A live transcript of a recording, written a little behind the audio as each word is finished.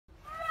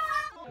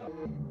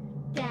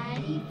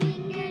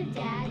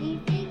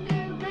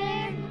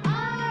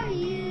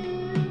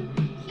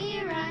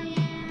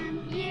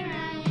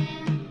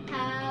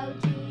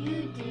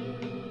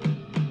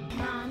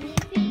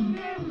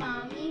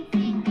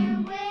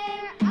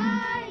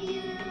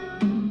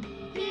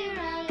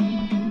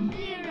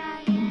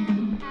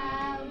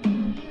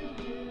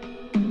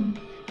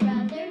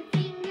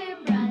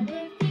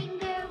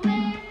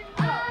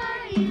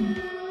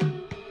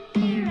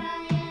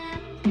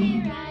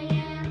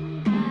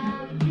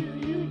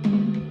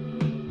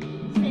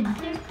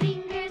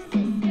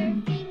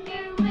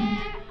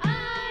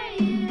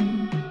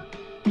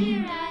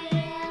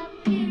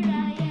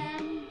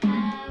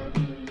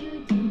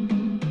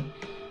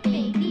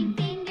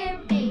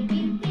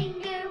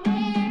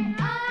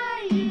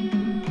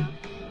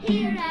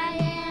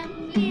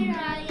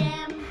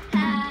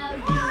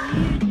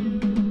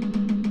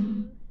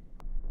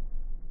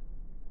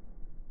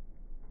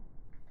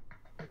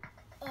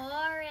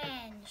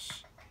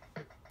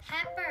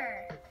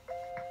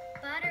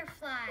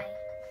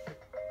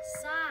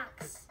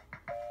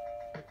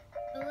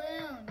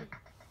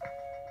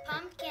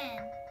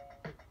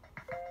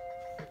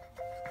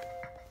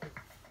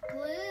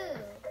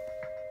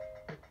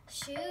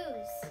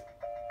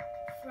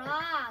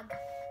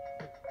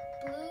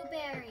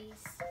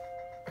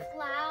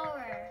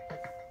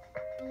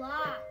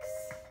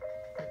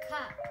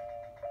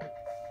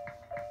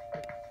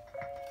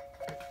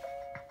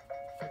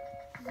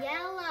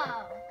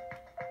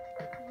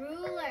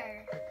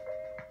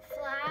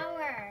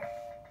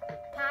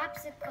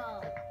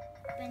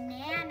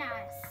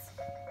bananas,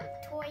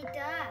 toy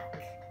duck,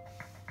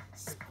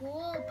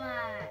 school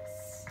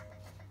bus,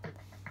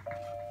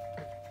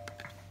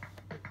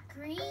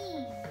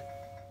 green,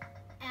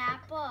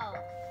 apple,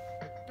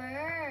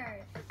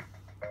 bird,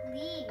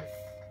 leaf,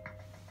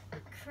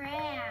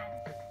 crayon,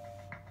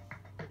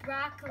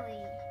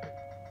 broccoli,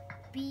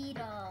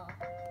 beetle,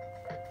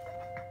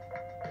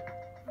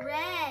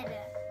 red,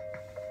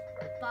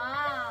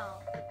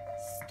 ball,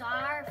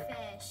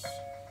 starfish,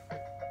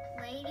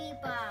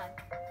 ladybug,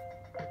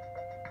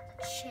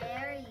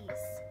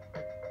 cherries,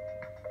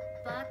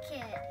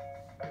 bucket,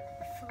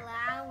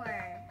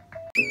 flower.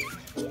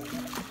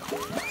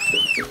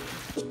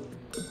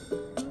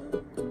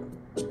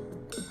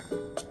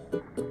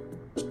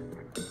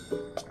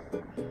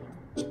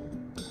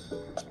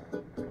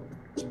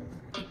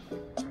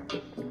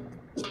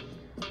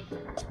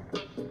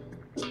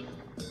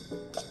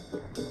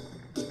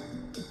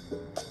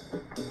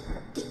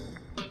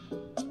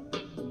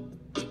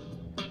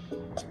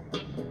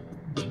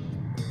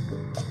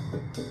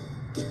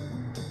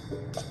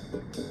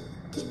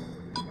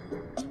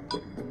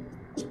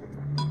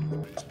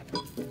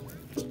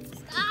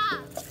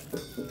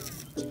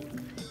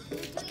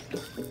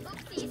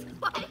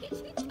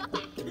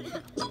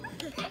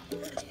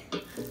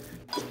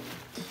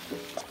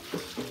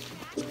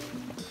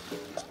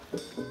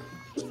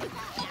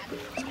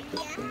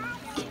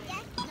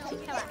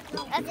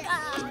 Let's go.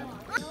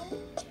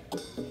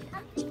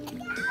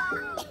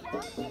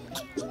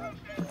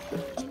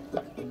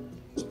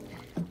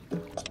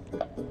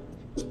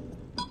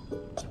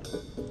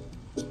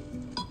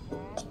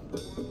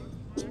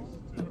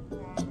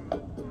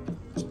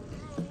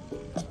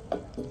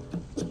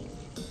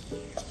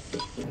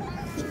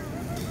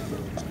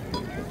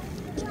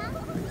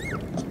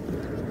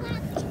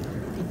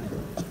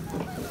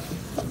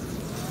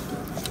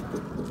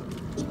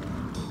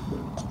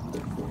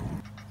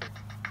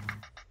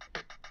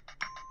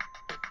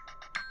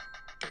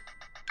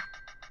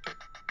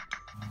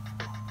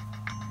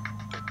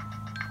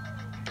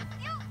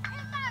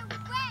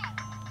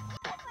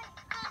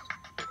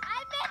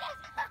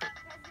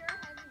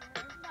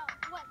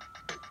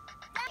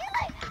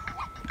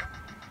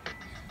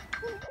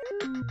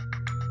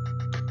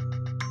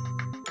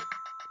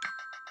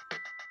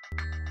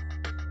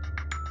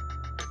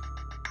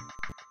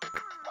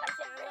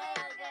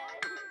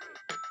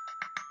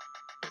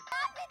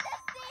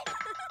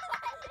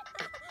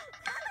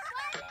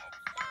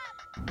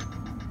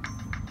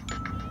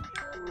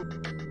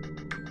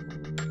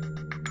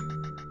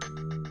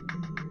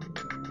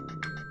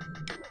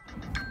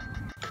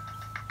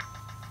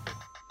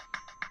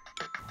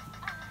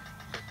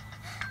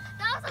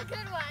 That was a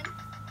good one.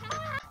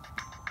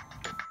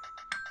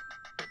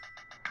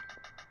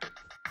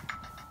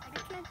 I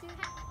can't do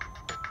that.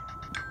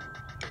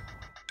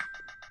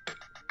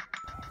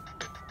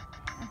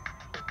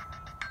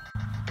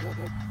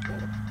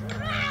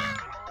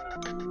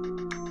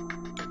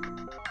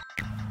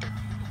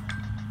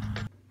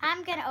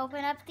 I'm gonna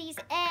open up these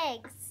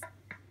eggs.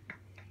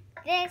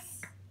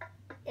 This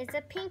is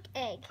a pink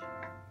egg.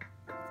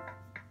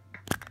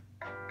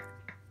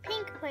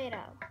 Pink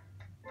Play-Doh.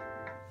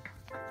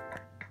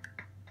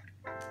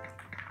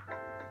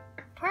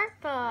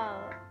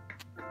 Purple.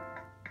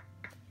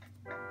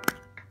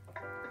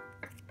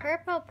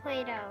 Purple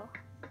Play-Doh.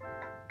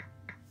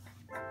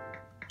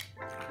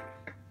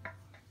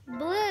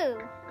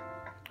 Blue.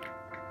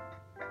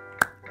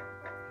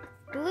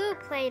 Blue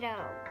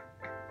Play-Doh.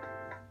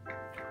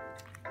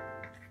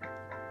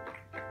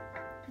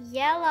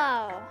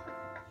 Yellow.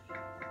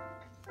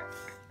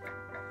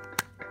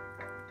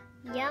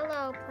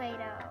 Yellow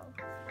Play-Doh.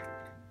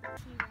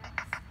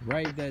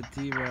 Ride that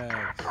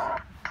T-Rex.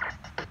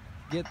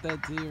 Get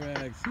that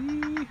T-Rex.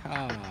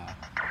 Yee-haw.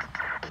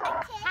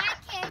 Hi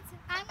kids,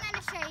 I'm going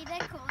to show you the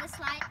coolest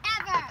slide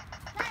ever.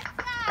 Let's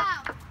go!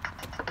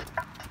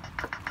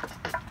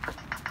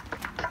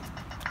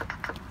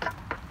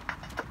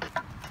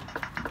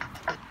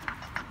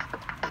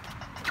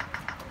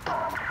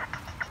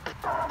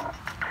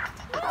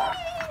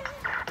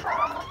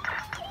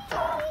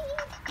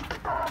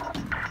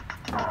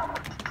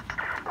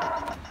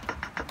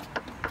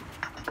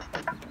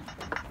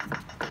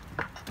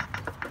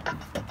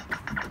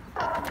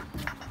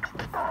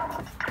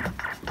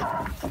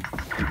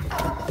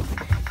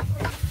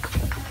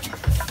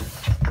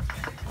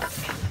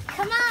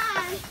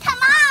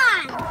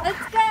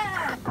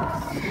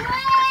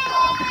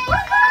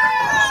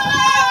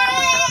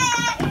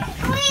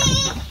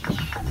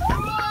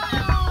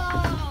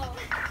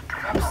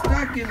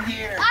 In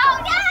here. Oh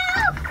no!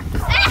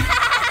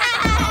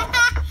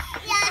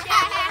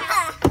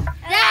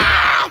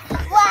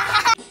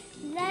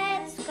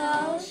 Let's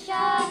go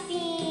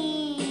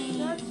shopping.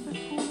 That's the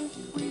coolest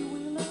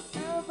three-wheeler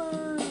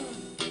ever.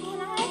 Can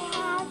I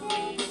have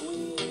it?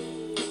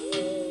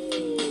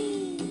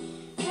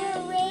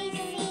 We're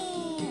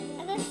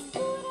racing the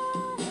scooter.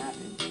 That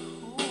is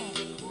cool.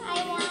 I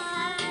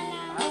want.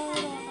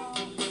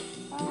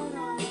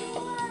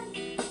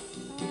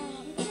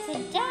 It's a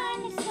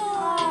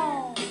dinosaur.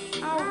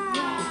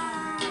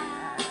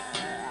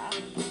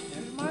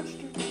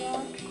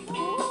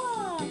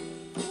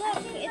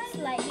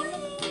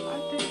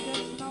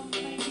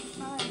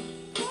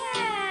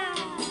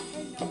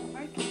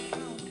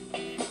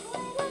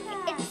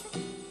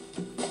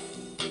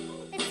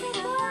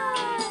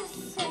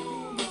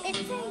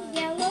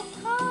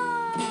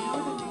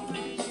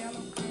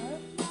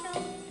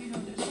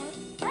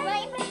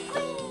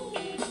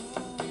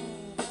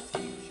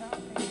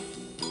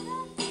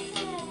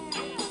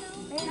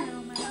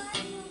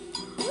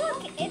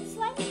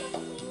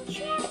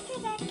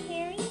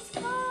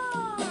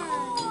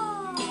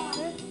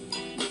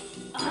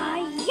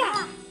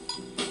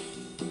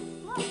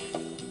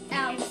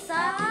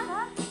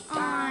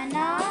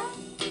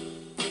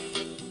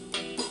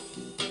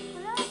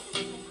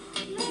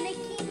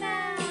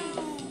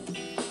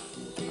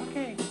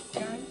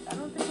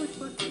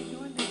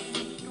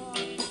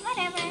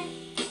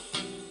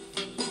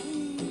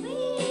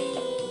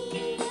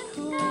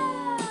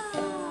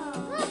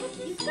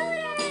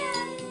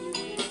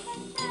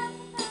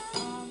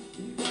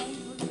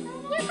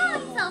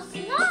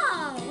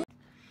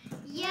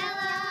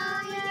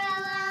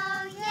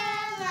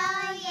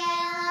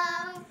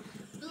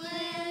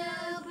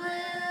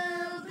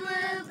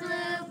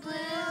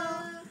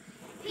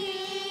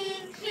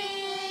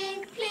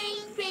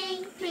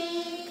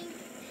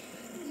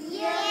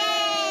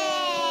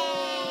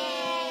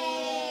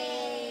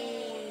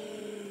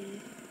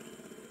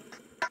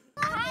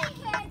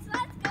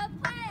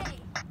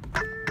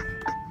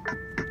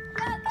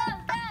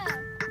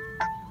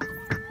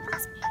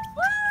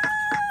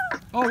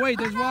 Oh wait,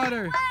 there's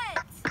water.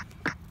 What?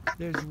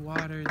 There's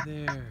water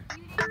there.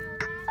 You didn't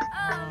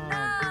know that?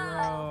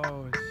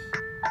 Oh, gross.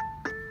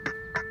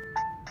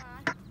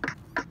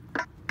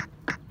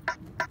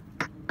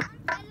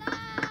 Hello.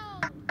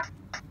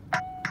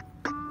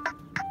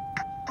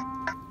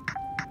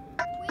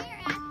 We're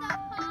at the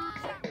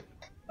park.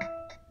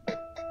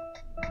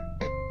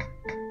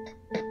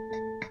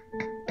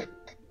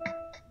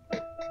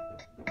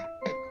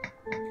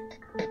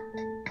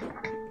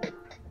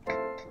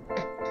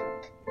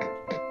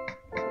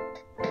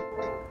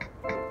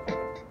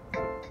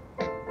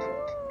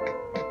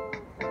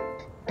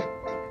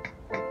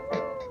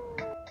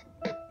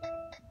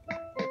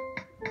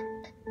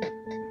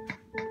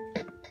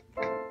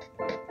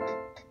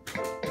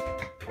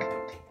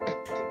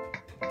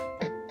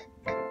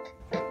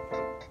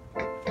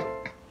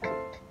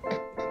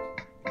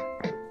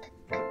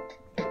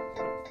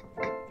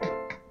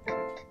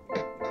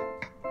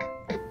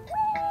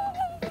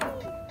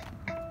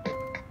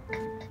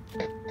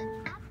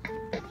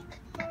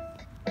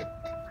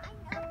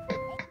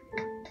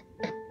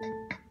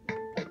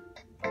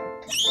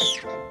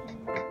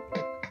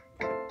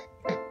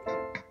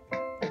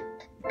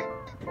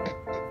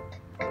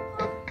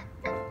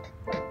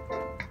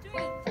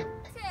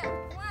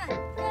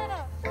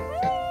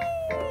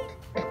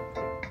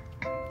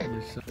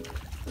 You're so...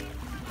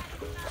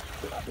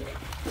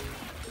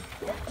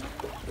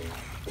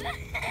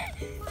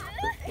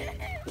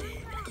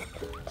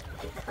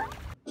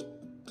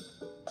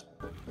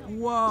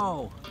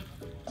 Whoa!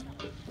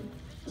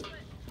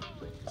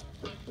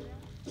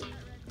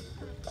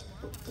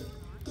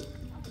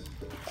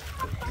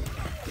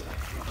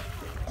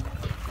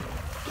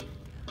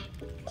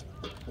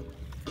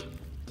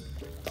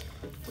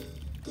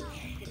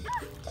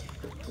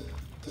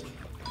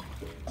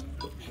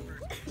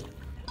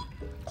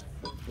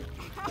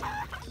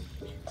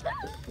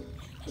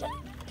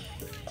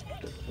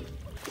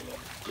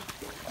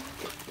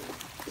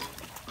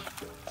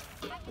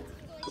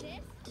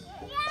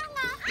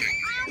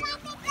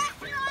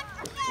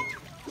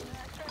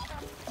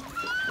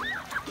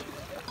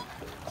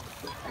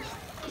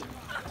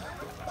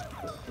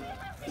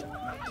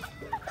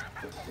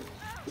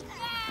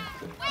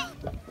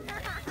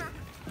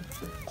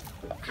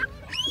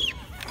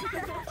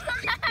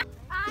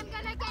 I'm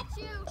gonna get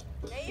you.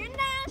 No, you're not.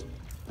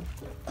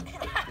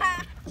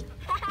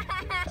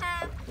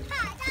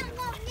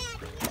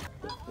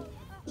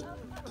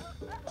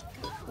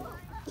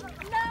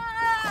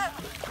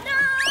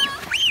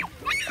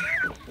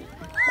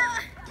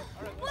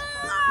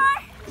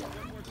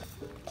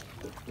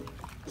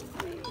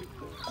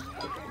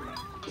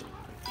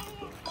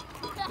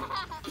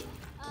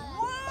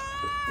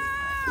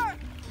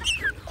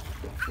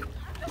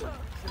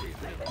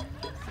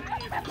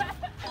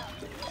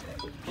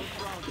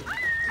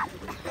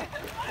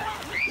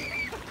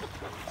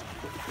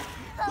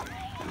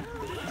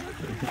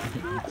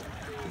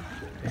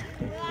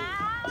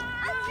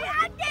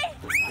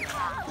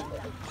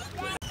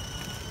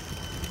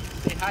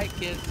 Say hi,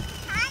 kids.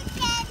 Hi,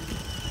 kids.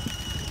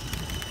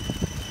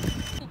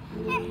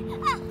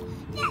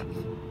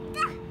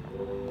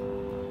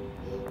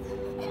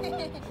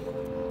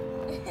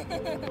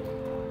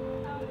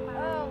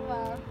 Oh,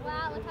 wow.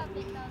 Wow, look how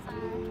big those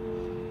are.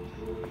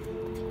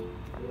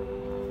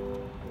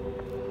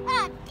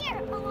 Ah, dear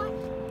boy.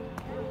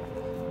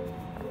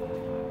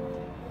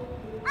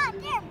 Ah,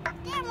 dear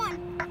one.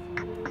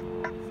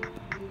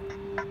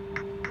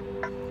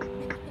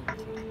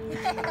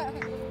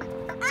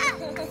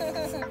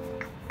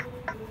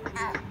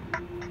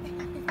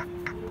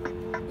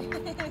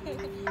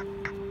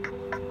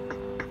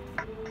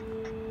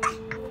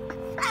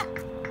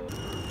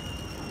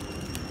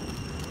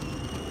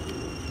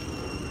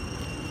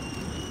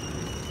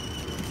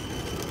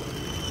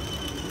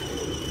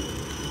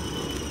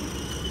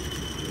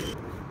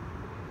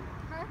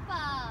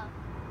 Purple,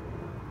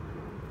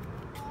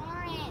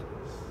 orange,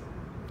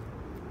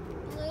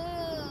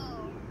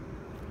 blue,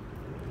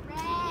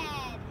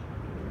 red,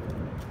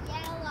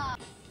 yellow.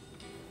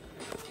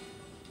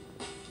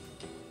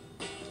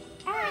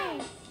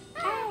 Hey,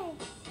 hey,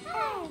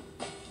 hey,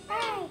 hey,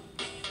 hey,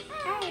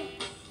 hey,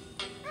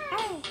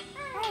 hey, hey,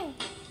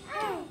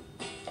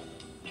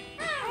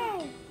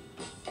 hey,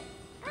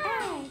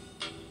 hey.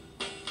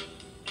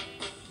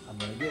 I'm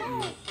gonna get you.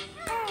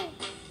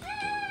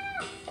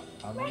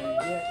 I'm gonna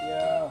get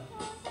you.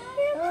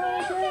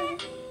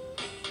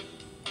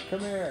 Come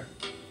here.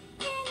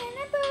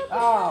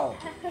 Ow!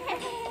 Don't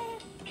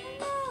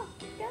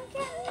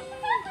get me.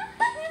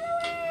 Run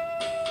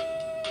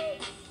away.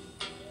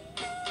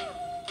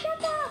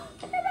 Jump off.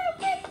 Come on,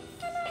 quick.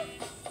 Come on.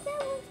 That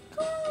was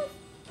close.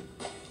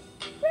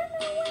 Run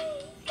away.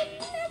 You should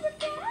never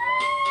get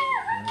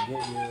I'm gonna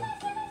get you.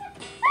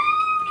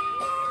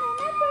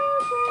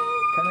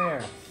 Come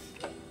here.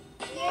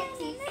 You're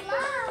too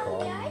slow.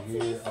 Come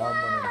here. I'm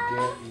gonna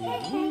get you.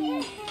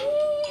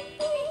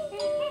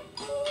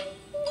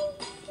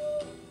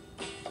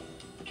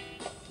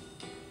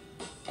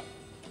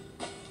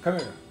 Come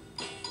here.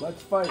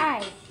 Let's fight.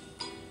 Aye.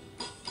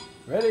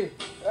 Ready?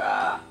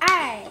 Ah!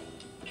 Aye.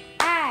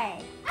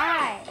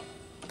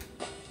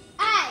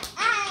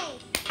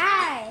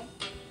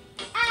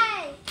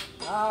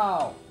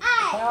 Ow!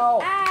 Aye.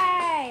 Help!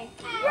 Aye.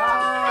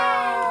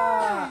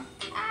 Ah!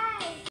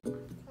 Aye.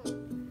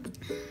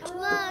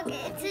 Look,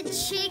 it's a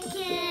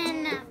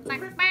chicken.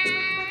 Bark,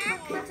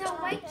 bark. It's a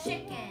white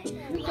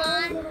chicken.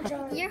 Mom,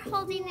 you're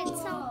holding it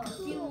so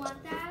Do you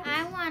want that?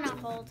 I want to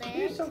hold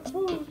Here's it. some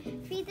food.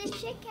 Feed the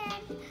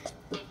chicken.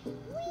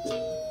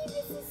 Whee!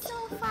 This is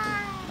so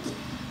fun.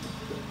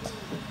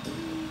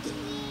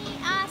 Whee!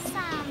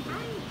 Awesome.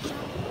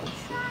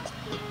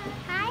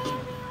 Hi,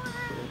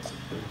 everyone.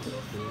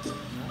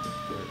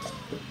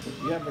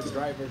 You have a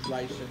driver's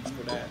license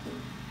for that.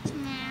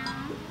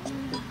 Now.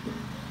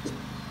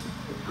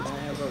 Can I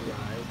have a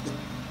ride?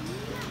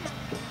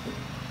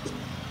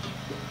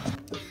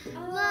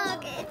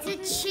 Look, it's a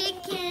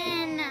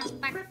chicken.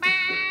 Bark,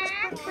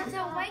 bark. It's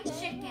a white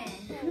chicken.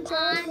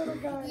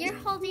 Mom, you're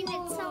holding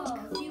it so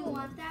Do you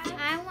want that?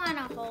 I want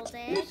to hold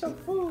Here's it. some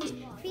food.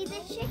 Feed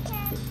the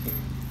chicken.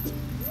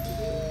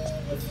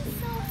 Whee! This is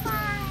so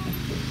fun.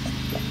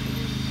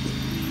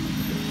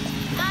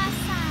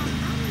 Awesome.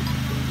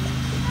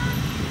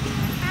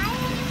 Hi,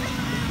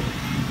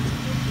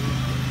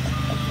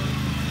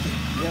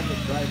 You have a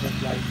driver's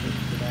license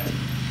for that.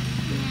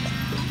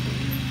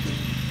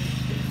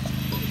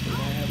 Can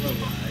I have a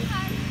ride?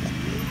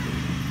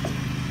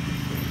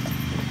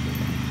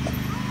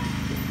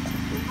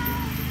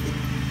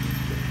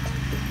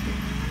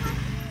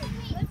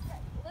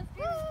 Let's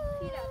do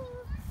speed up.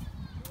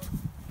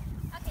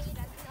 Okay, you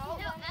done.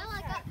 No,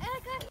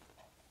 everyone.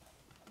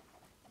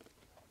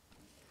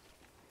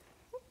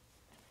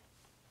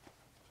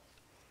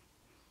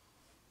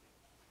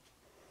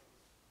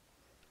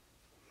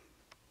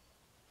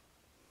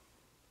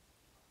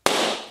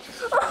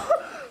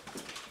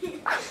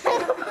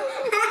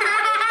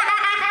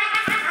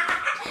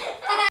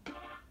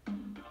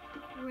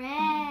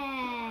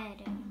 Red.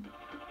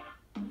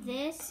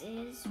 This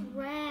is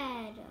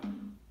red.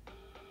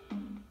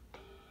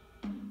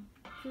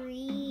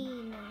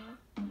 Green.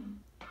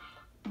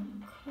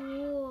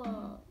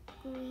 Cool.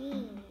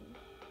 Green.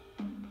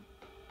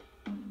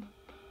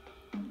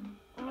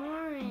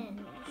 Orange.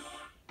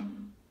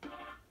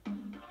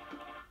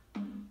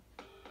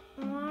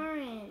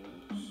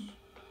 Orange.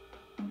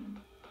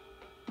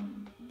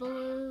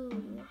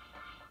 Blue.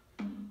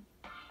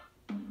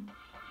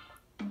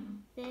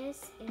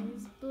 This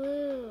is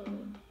blue.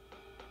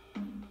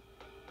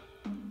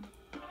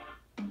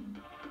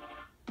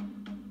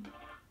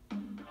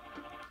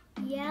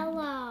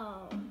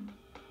 Yellow.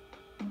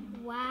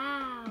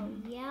 Wow,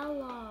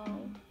 yellow.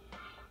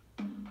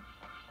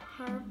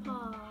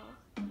 Purple.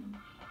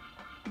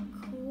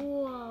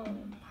 Cool,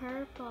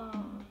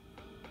 purple.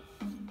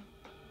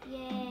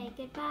 Yay,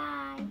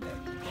 goodbye.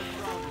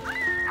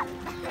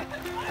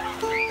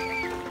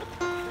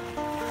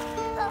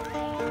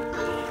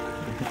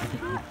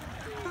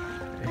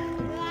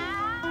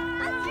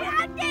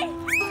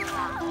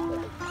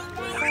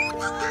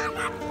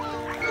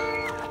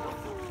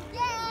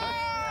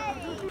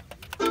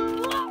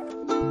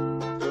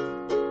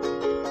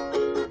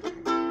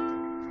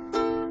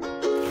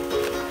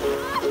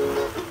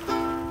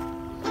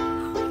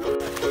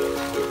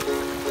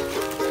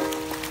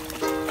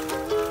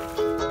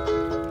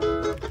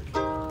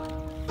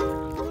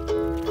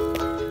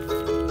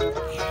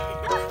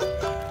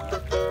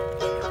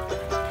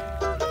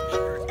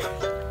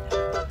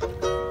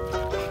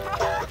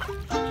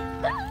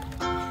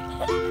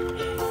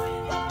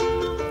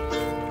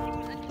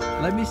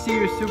 Let me see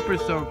your super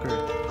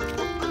soaker.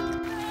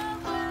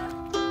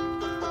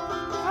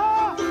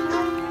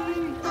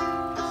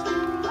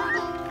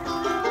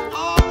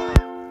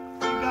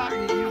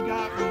 You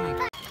got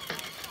me.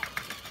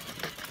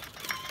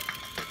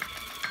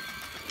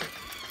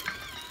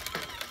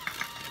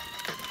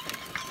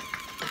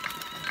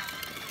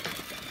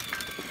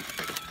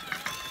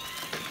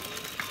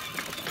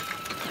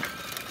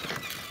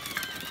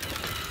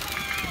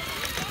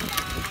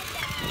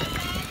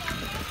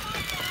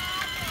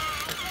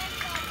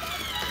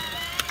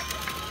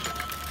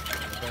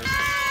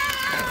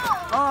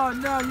 Oh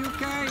no, you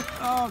okay?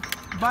 Oh,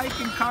 bike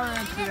and car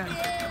accident.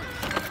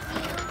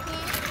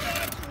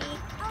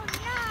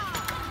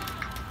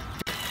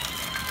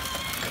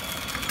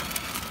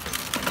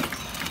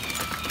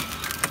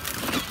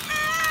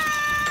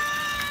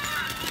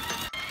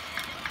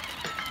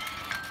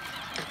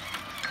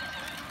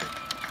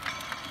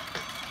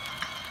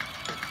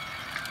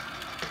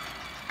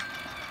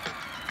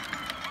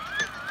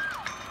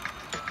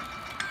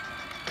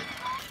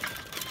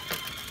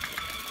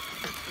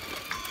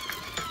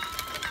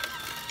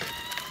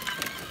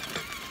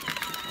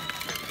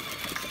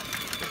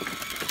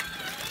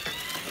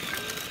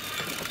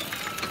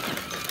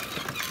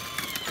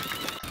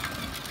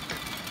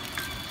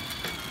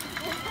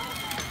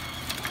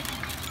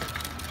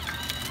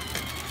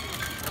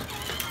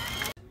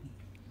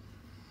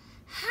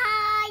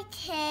 Hi,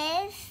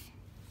 Tiff.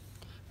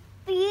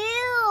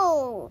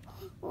 Blue,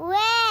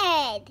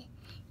 red,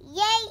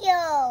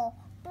 yellow,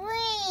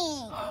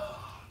 green.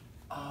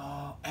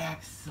 Oh,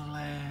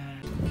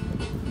 excellent.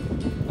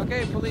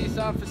 Okay, police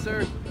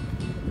officer.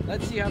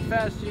 Let's see how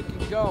fast you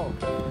can go.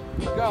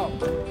 Go.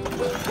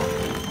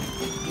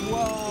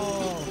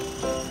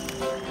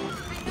 Whoa.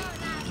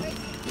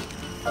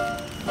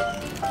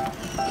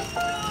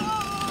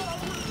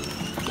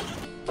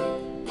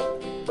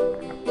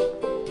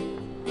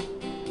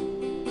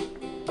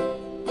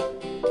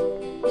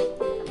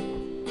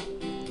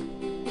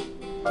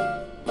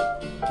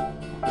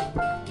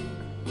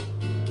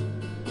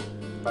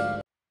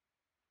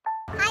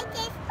 Hi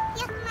kids,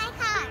 here's my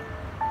car.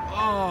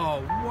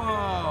 Oh,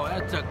 whoa,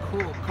 that's a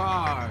cool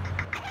car.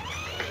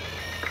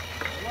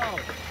 Whoa,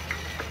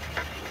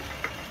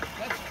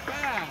 that's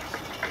fast.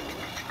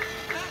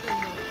 That is a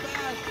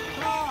fast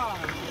car.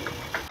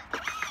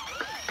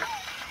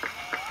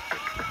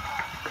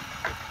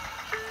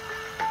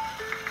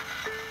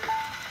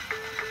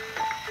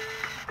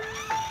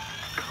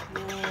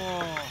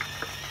 Whoa.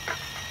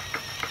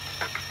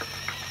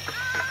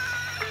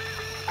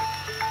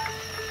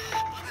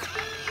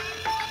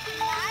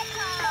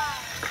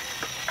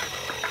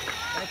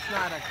 That's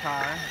not a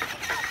car.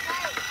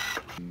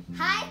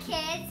 Hi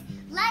kids,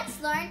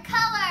 let's learn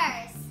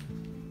colors.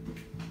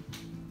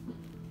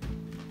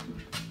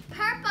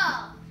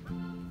 Purple.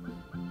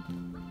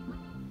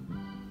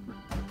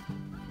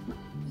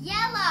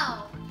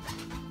 Yellow.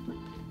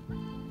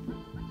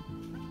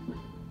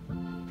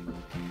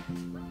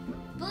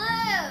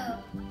 Blue.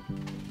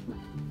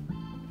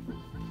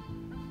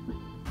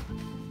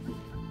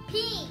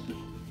 Pink.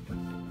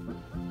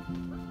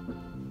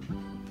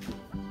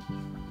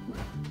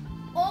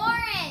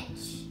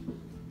 Orange.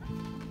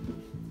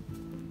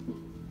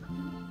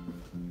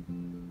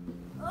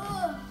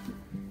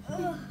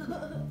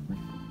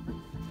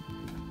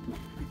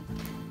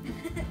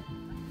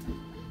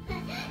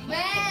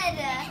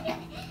 Red.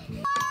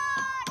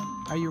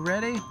 Are you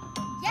ready?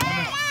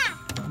 Yeah.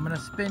 I'm gonna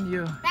spin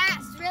you.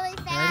 Fast, really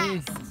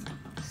fast. Ready?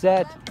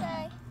 Set.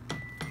 Okay.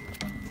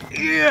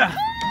 Yeah!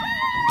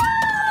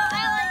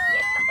 I like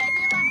you.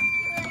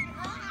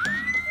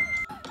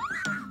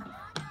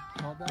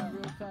 Hold on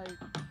real tight.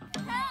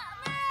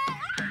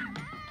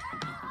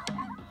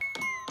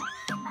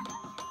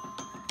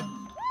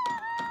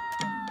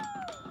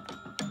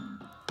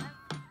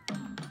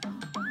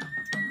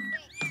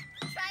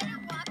 Try to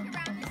walk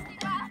around this thing.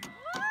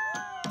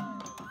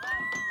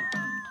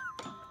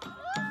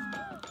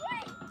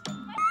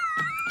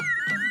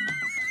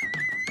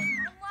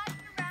 I'm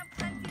walking around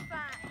plenty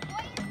fine.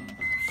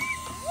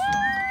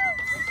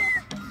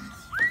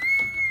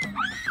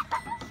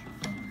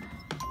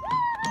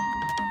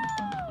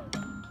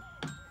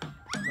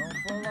 Don't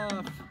fall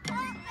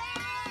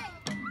off.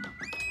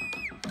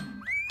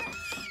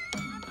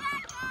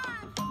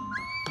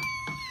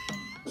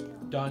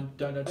 Dun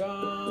dun dun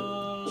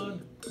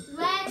dun.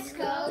 Let's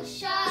go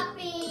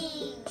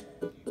shopping.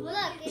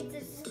 Look, it's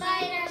a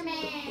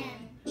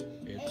Spider-Man.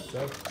 It's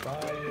a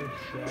fire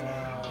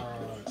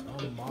truck.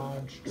 A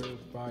monster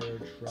fire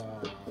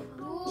truck.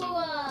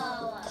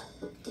 Cool.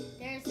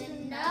 There's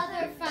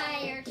another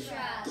fire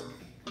truck.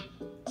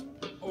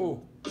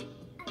 Oh, It's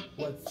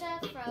what's a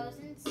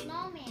frozen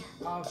snowman.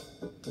 a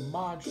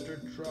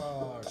monster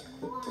truck?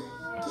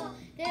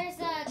 There's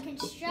a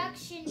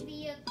construction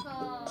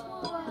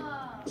vehicle.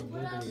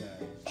 Googly eyes.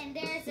 And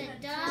there's a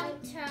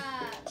dump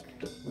truck.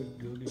 With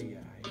googly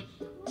eyes.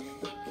 Look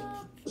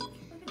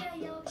at that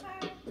yellow car.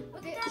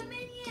 Look at that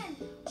minion.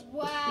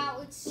 Wow,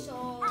 it's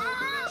so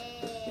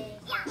big.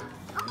 Yeah,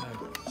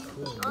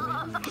 cool. Googly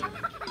eyes.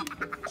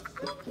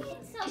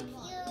 It's so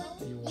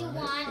cute. You You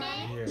want it?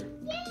 Here.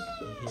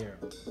 Here.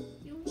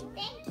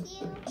 Thank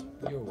you.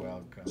 You're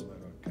welcome,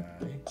 little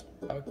guy.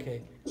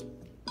 Okay,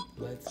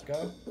 let's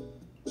go.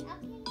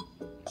 Okay.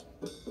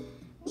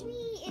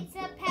 Wee, it's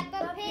a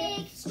Peppa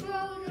Pig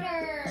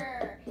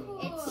scooter.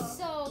 It's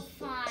so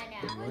fun.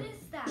 What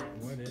is that?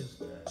 What is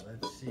that?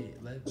 Let's see.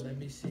 Let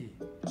me see.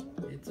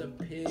 It's a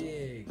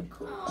pig.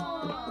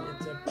 Oh,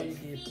 It's a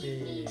piggy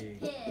pig.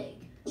 pig.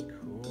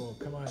 Cool.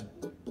 Come on.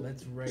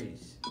 Let's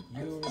race.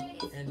 You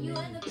and me. You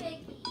and the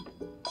piggy.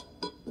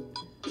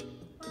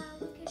 Wow,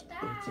 look at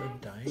that. It's a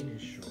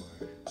dinosaur.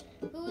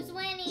 Who's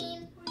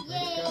winning?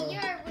 Let's Yay, go.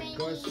 you're winning.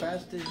 Go as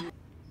fast as you.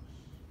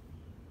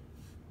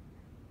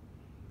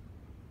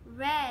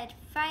 Red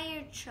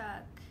fire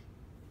truck.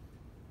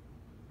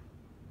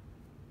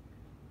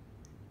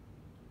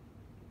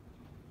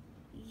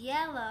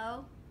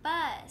 Yellow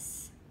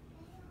bus.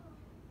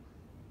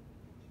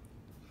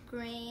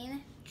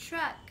 Green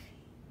truck.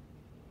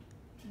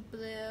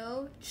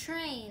 Blue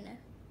train.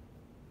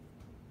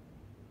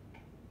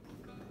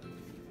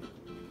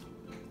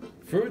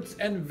 Fruits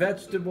and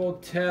vegetable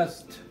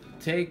test.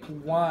 Take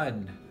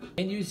 1.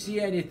 Can you see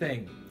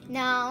anything?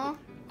 No.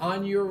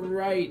 On your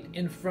right,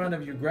 in front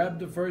of you, grab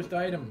the first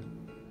item.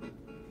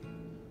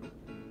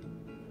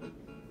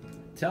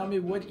 Tell me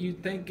what you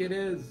think it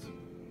is.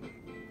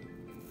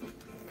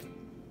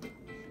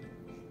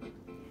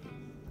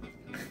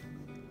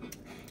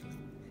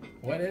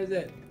 What is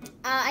it?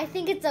 I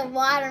think it's a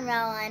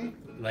watermelon.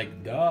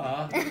 Like,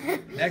 duh.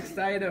 Next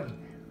item.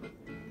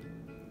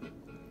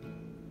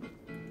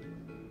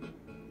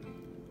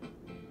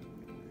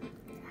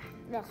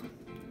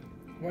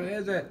 What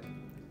is it?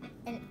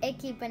 An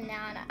icky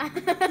banana.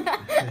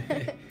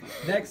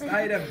 Next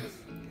item.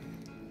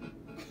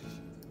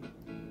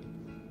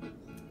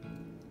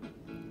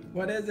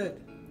 What is it?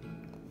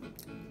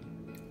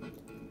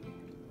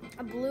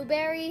 A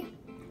blueberry.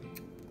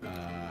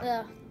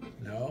 Ugh.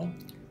 No.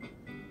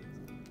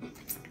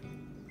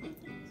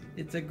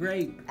 It's a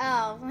grape.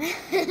 Oh.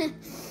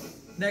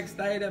 Next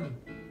item.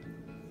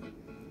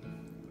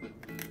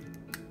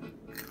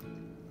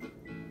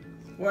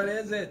 What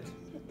is it?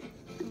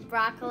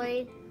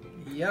 Broccoli.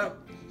 Yep.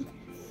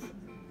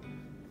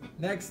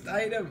 Next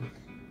item.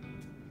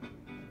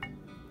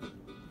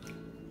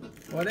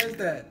 What is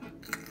that?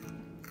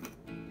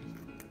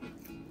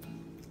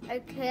 A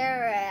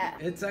carrot.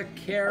 It's a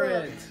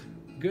carrot.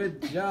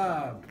 Good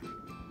job.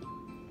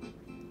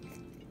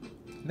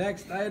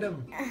 Next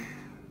item.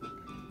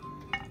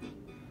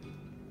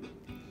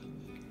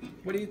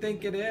 What do you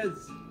think it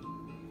is?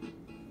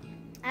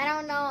 I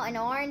don't know. An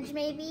orange,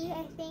 maybe,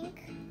 I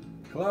think.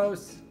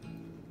 Close.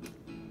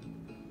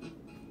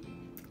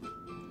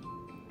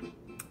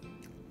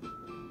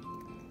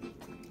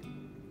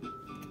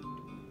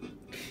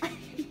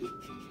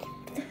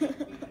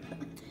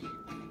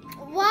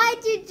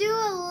 Why'd you do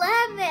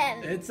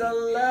 11? It's a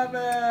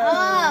lemon.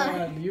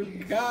 Oh. You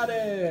got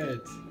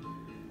it.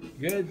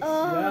 Good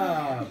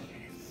job.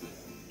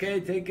 Okay,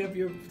 take up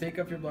your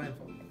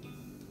blindfold.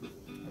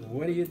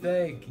 What do you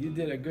think? You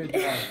did a good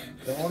job.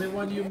 The only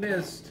one you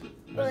missed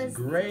was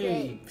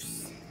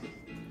grapes.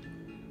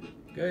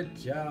 Good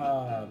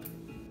job.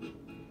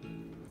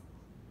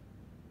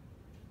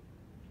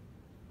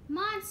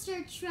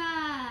 Monster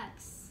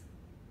trucks.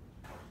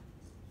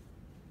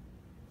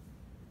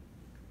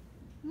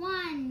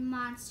 1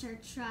 monster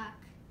truck.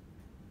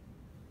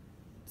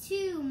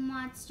 2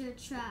 monster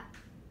truck.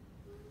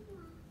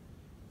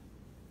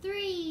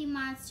 3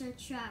 monster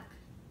truck.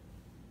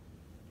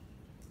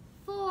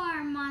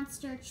 4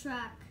 monster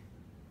truck.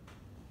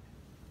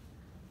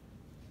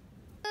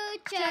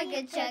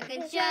 Chugga chugga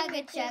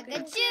chugga chugga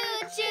choo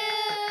choo.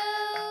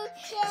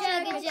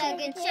 Chugga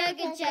chugga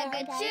chugga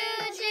chugga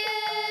choo choo.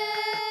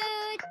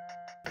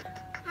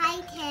 Hi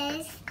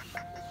kids.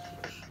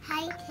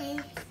 Hi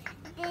kids.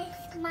 This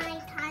is my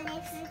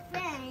Toddlers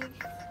friend.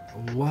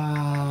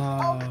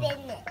 Wow. Open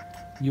it.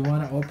 You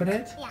want to open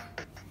it? Yeah.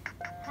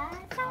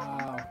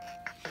 Wow.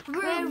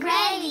 We're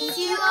ready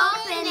to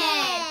open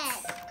it.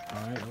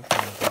 All right, open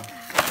it.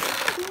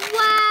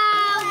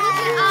 Wow, look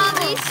at all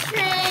these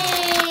trays.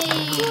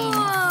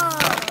 Cool.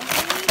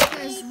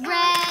 There's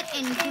red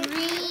and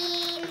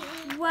green.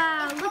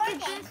 Wow, look at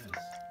this.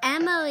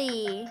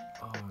 Emily.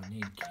 Oh, I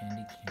need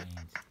candy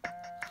canes.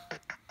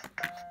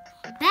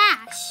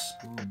 Bash.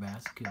 Ooh,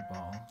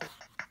 basketball.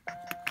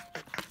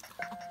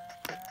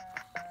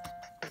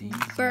 Diesel.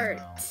 Bert.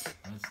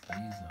 That's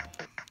diesel.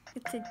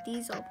 It's a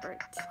diesel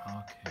Bert.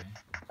 Okay.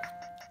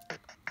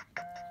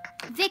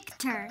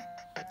 Victor.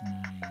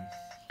 Nice.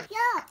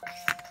 Yuck.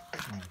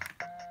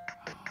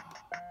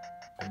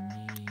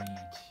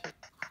 Neat.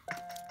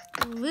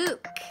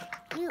 Luke.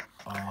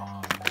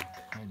 Oh,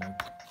 kind of.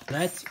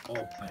 Let's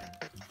open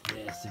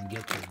this and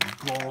get the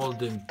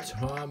Golden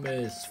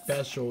Thomas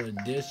Special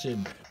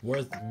Edition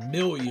worth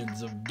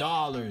millions of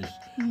dollars.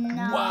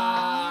 No.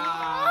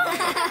 Wow!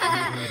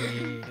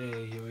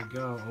 Hey, here we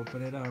go.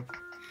 Open it up.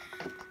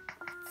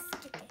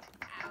 Stick it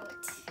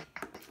out.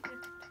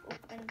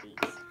 Open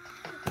these.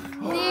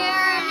 Oh,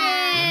 There it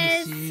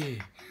let is. me see.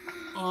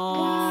 Oh.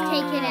 Let's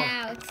take it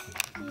out.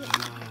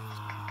 Wow.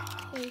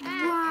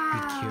 Wow. Be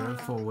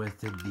careful with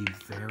it. Be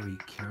very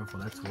careful.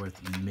 That's worth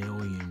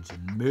millions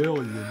and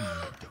millions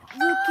of dollars.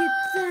 Look at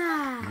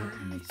that. Let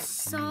me It's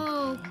see.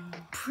 so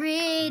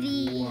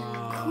pretty.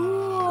 Wow.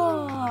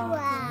 Cool.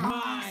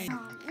 Mine.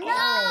 No,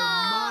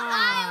 Oh,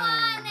 I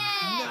want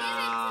it.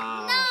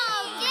 No.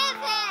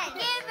 Give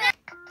it.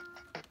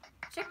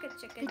 Chugga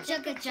chugga.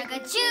 Chugga chugga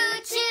choo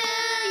choo.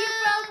 You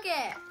broke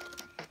it.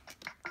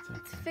 It's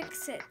okay. Fix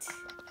it.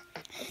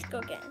 Let's go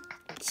again.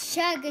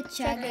 Chugga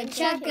chugga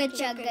chugga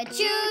chugga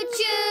choo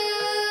choo.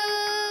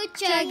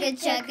 Chugga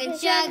chugga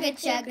chugga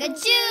chugga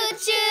choo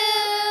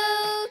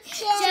choo.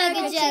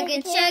 Chugga chugga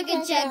chugga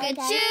chugga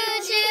choo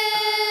choo.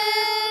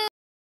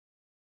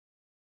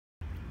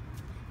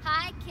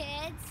 Hi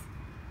kids.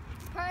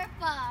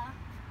 Purple.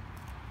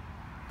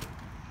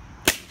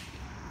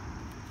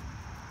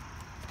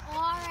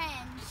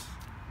 Orange.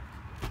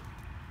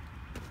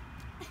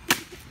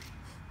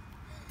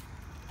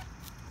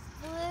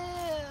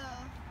 Blue.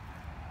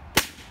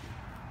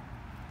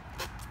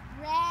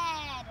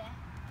 Red.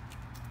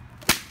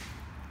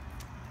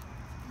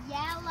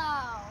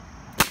 Yellow.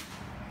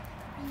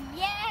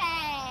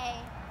 Yay!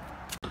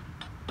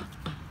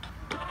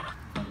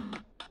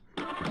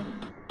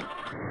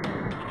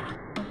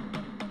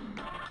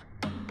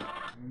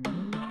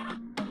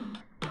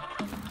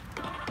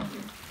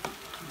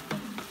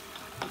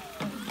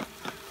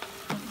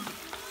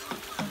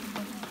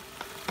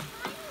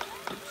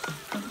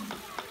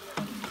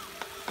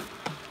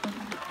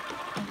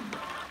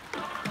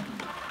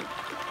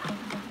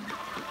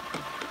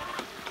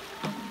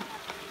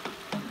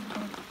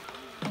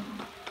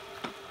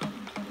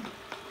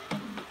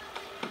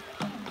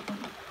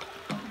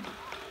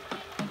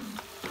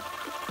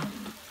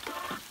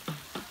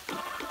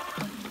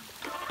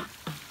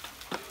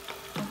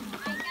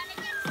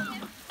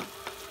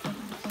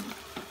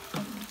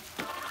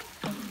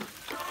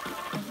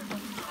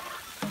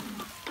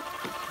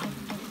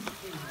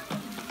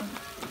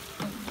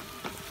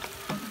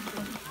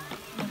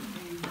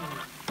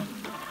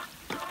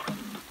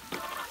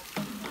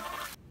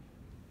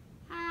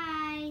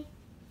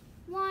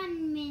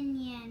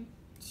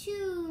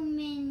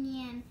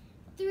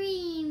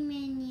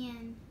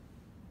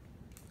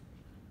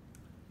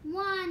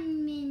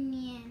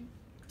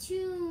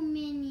 2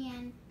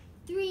 minion,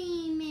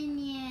 3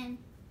 minion,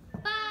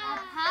 5. A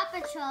Paw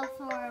Patrol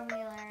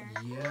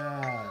 4-wheeler.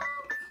 Yeah.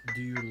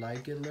 Do you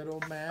like it,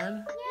 little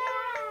man?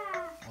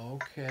 Yeah.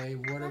 Okay,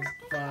 what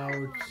about...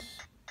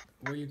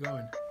 Where are you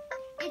going?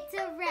 It's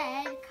a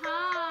red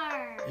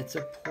car. It's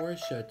a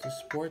Porsche. It's a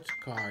sports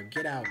car.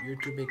 Get out.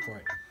 You're too big for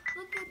it.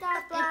 Look at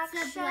that black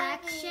It's a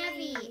black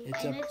Chevy.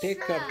 It's and a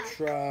pickup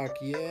truck.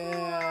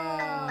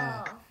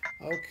 Yeah. Whoa.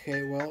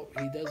 Okay, well,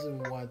 he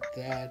doesn't want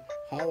that.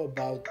 How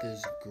about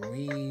this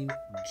green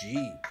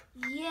Jeep?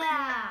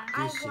 Yeah,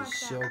 This I want is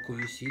so that. cool.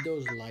 You see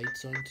those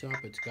lights on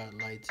top? It's got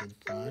lights in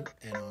front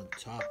and on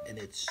top, and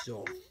it's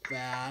so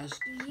fast.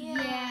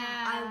 Yeah,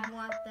 Yeah. I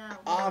want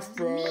that one.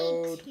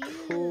 Off-road, Me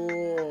too.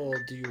 cool.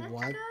 Do you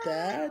want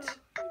that?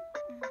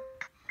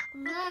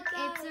 Look,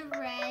 it's a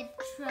red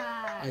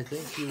truck. I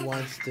think he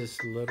wants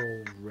this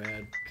little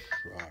red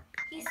truck.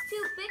 He's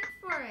too big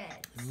for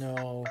it.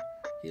 No,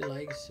 he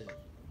likes it.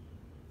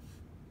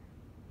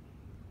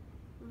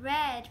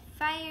 Red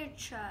fire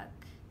truck.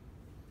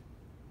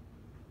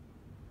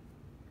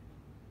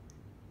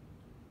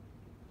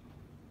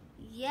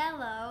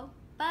 Yellow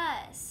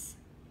bus.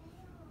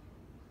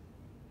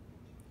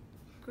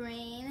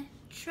 Green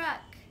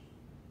truck.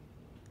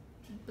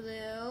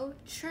 Blue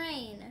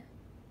train.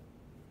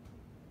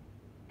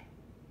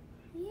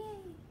 Yay.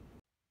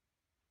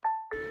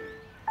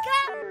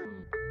 Go!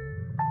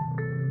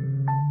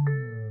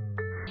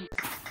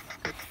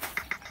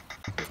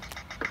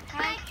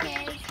 Hi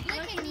kids,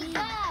 Look at me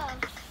go.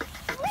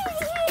 Whee!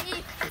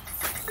 Yay!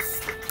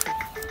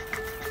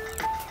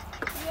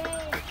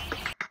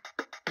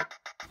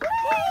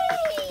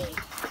 Whee!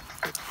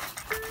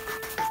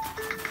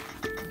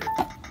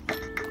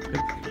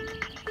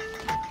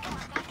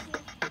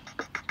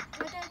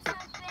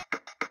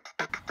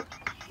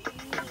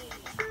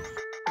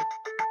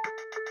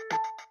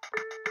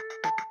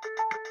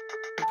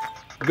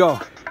 Go.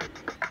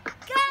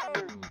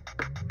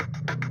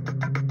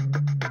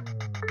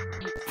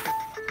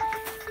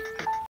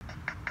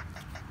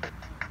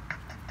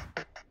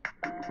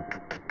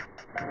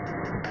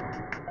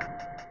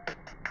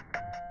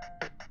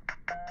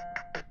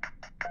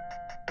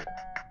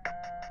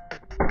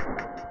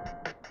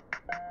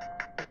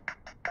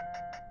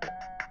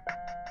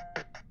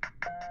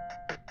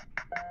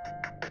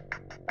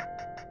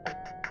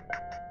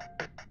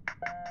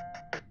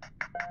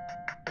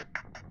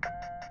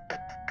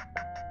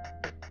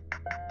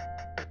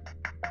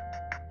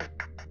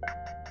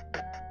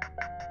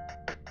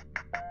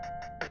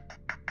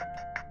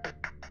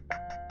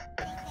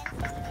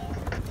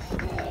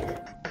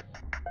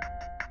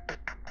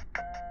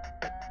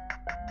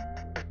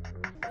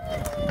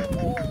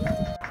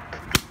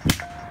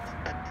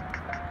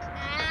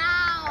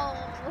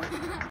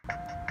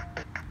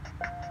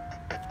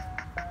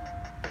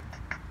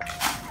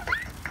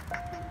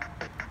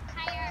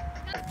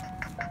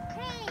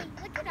 Hey,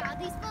 look at all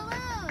these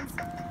balloons.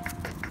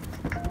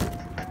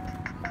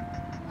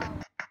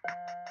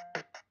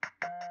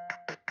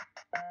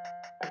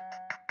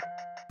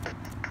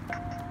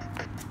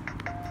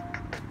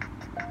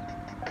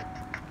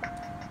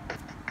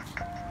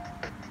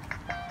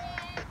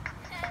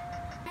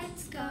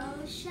 Let's go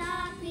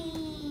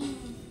shopping.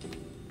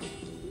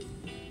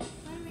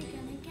 What are we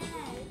gonna get?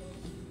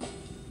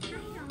 I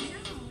don't know.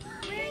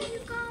 Where are you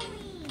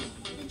going?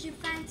 Did you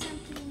find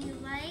something you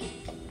like?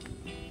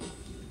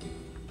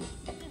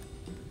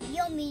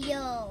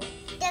 Yo.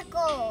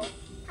 Deco.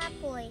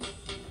 Hot boy.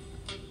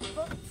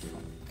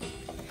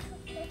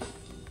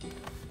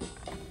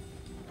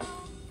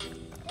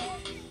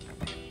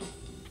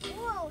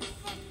 Whoa.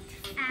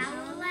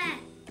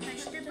 Owlette,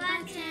 push the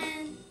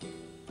button.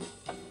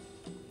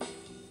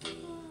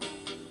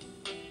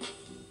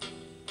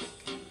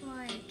 Good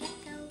boy, get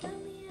the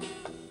Romeo.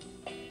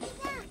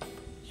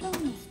 Show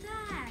me. What's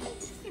that?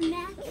 It's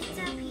It's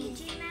a PG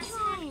Masks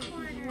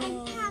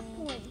headquarters. Hot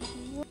boy.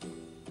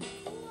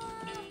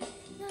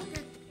 Look,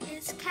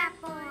 it's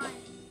Catboy.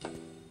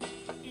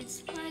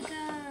 It's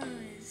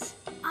Legos.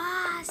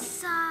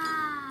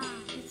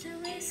 Awesome! It's a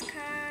race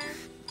car.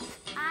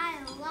 I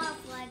love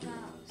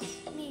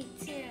Legos. Me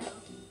too.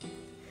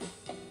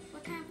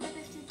 What kind of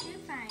Legos did you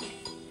find?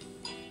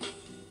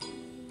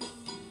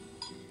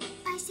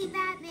 I see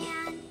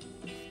Batman.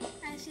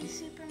 I see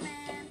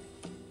Superman.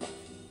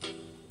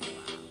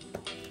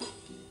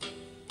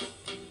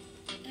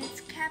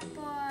 It's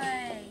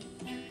Catboy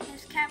and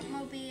his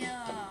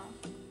Catmobile.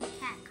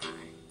 Cat car.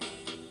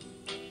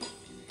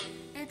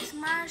 It's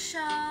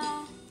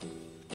Marshall.